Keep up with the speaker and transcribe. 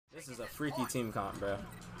This is a freaky team comp, bro.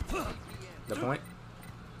 The point.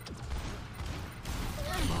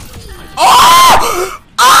 Oh!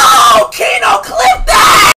 Oh! Kino, clip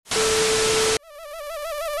that!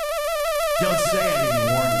 Don't say it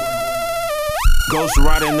anymore. Ghost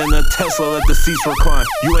riding in a Tesla, let the seats recline.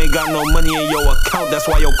 You ain't got no money in your account, that's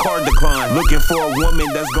why your card declined. Looking for a woman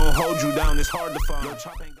that's gonna hold you down, it's hard to find. Your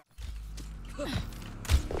chop ain't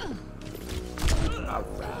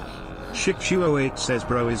Shik208 says,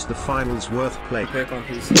 bro, is the finals worth play?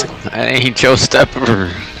 That ain't Joe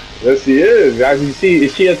Stepper. Yes, she is. As you see,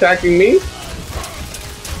 is she attacking me?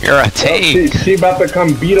 You're a tank. She about to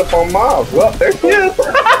come beat up on Miles. Well, there she is.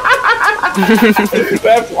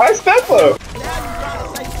 That's my stepper.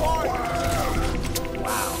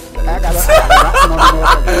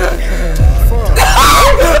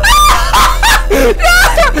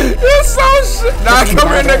 You're so shit. Nah, come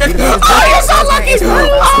here, nigga. Oh, you're so lucky.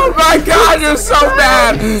 Oh my god, you're so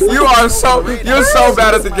bad. You're so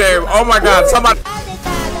bad at the game. Oh my god, somebody.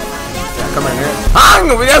 Yeah, come in here. Ah,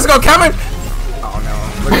 let's go, Kevin. Oh no,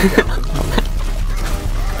 look at Kevin.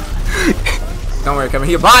 Don't worry, Kevin.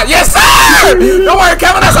 He a bot. Yes, sir. Don't worry,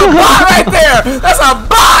 Kevin. That's a bot right there. That's a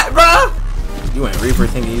bot, bro. You ain't Reaper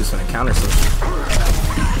thinking you was gonna counter something.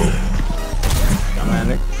 Come on,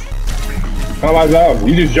 Nick. Oh my god,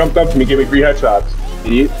 you just jumped up to me, gave me 3 headshots,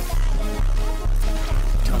 idiot.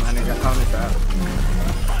 Come on, nigga, call me fast.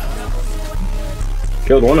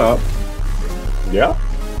 Killed one up. Yeah.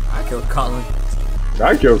 I killed Colin.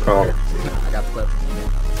 I killed Colin. I got the clip.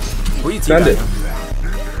 Who you Send it.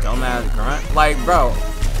 Dumbass grunt. Like, bro.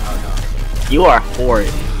 Oh no. You are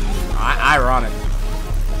horrid. Ironic.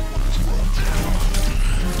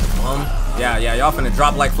 Yeah, y'all finna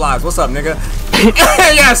drop like flies. What's up, nigga?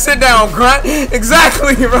 Yeah, sit down, grunt.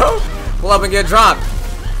 Exactly, bro. Pull up and get dropped.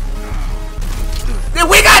 Then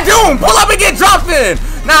we got Doom. Pull up and get dropped in.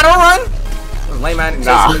 Nah, don't run. Lame man,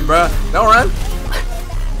 chasing me, bro. Don't run.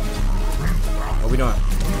 What we doing?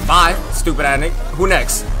 Bye, stupid ass nigga. Who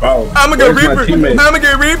next? Oh, I'ma get Reaper. I'ma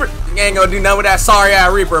get Reaper. You ain't gonna do nothing with that sorry ass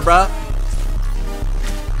Reaper, bro.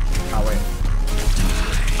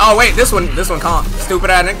 Oh wait, this one can't. Stupid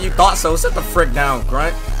ass nigga, you thought so. Sit the frick down,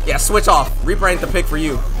 grunt. Yeah, switch off. Reaper ain't the pick for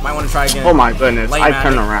you. Might want to try again. Oh my goodness, I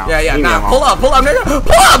turned around. Yeah, nah, pull up, nigga.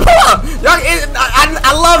 Pull up. Y'all,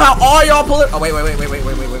 I love how all y'all pull it. Oh wait.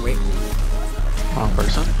 Wrong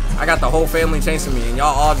person. I got the whole family chasing me, and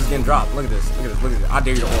y'all all just getting dropped. Look at this. I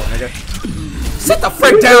dare you to hold, nigga. Sit the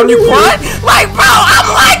frick down, you grunt. Like, bro, I'm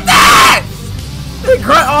like that. They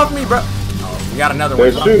grunt off me, bro. We got another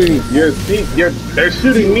one. They're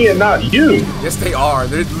shooting me and not you. Yes, they are.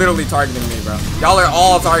 They're literally targeting me, bro. Y'all are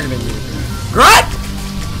all targeting me. Grunt!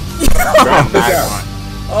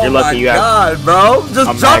 Oh You're lucky you god, bro.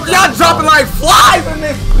 Just jump. Y'all jumping like flies in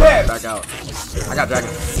this pit. Back out. I got dragon.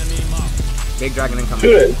 Big dragon incoming.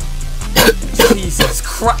 Shoot it. Jesus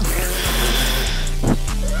Christ.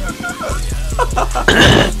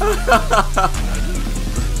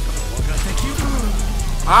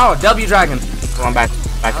 Oh, W dragon. Come on back.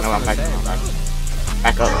 Back up. What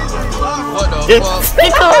the fuck?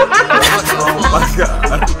 Oh my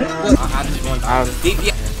god. I just want deep.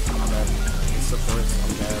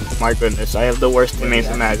 My goodness, I have the worst teammates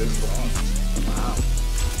imaginable. Wow.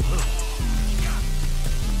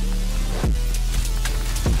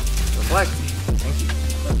 Reflect. Thank you.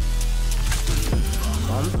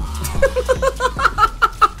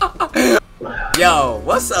 Yo,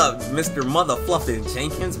 what's up, Mr. Motherfluffin'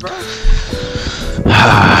 Jenkins, bro?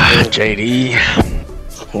 JD.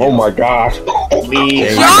 Oh my gosh.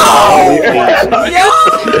 Please. Yo!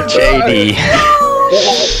 JD.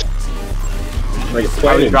 Like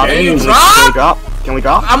playing Can we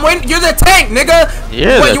drop? I'm waiting. You're the tank, nigga.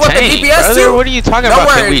 Yeah, what, you want the DPS brother? too? What are you talking Don't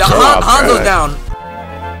about? worry, Hanzo's down.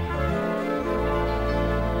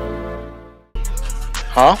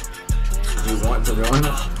 Huh? You want to join?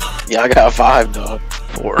 Yeah, I got 5, dog.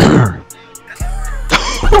 4.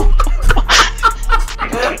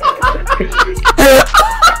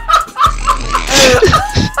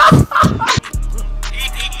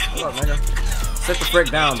 Sit the frick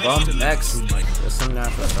down, bum. Next. There's some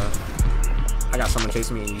natural stuff. I got someone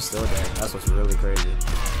chasing me and you still dead. That's what's really crazy.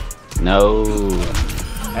 No.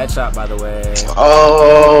 Headshot, by the way.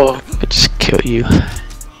 Oh. I could just kill you.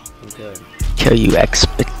 You could. Kill you, X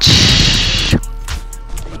bitch.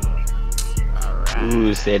 Alright.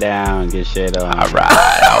 Ooh, sit down, get shit on. Alright,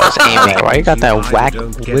 I was aiming. Why you got that whack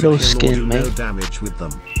widow skin, man? Damage with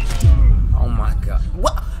them. Oh my god.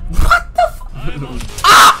 What the f-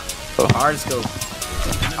 Ah! Hard scope.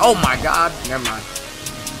 Oh my god. Never mind.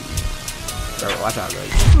 Bro, watch out, bro.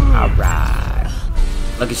 Alright.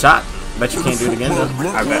 Lucky shot. Bet you can't do it again though.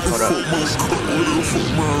 I bet. Hold up.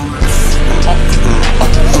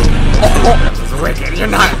 That's wicked. You're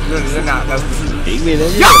not. You're not. That's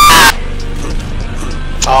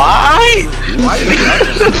Alright!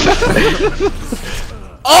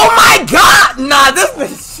 Oh my god! Nah, this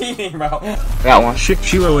is cheating, bro. Got one.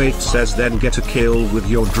 Shik208 says then get a kill with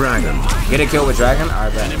your dragon. Get a kill with dragon?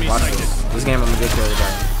 Alright, bet. Watch this. This game I'm gonna get a kill with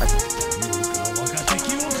dragon.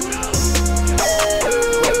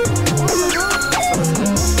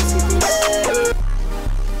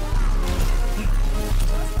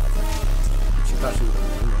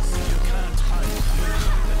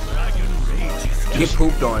 Get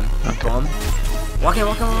pooped on. Walk in.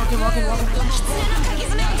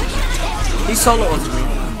 He's solo onto me.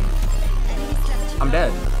 I'm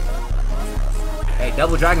dead. Hey,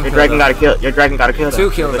 double dragon kill. Your dragon got a kill. Your dragon got a kill.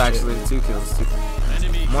 2 kills actually. 2 kills.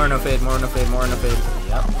 More no fade. Yep.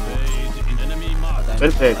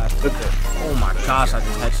 Good fade. Oh my gosh, I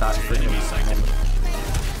just headshot freaking.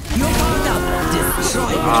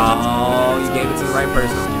 Oh, you gave it to the right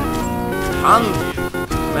person. I'm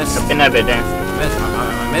in that bit, Dan.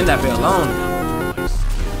 I'm in that bit alone.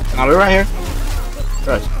 Oh, we're right here.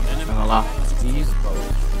 Trust. I'm gonna lie.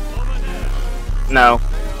 No.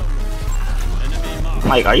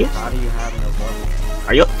 Mike, are you? How do you have no brother?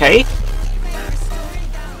 Are you okay?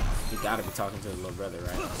 You gotta be talking to the little brother,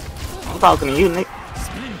 right? I'm talking to you, Nick.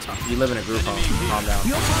 You live in a group home. Calm down.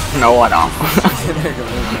 No, I don't.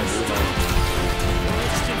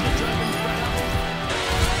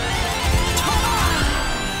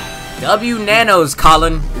 W nanos,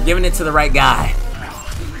 Colin. You're giving it to the right guy.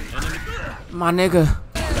 My nigga.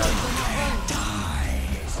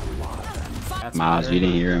 Miles, you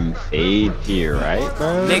didn't hear him fade here, right,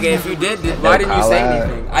 bro? Nigga, if you did, why didn't you say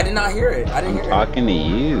anything? I did not hear it. I didn't hear it. I'm talking to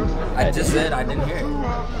you. I just said I didn't hear it.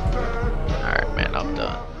 Alright, man, I'm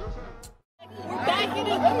done.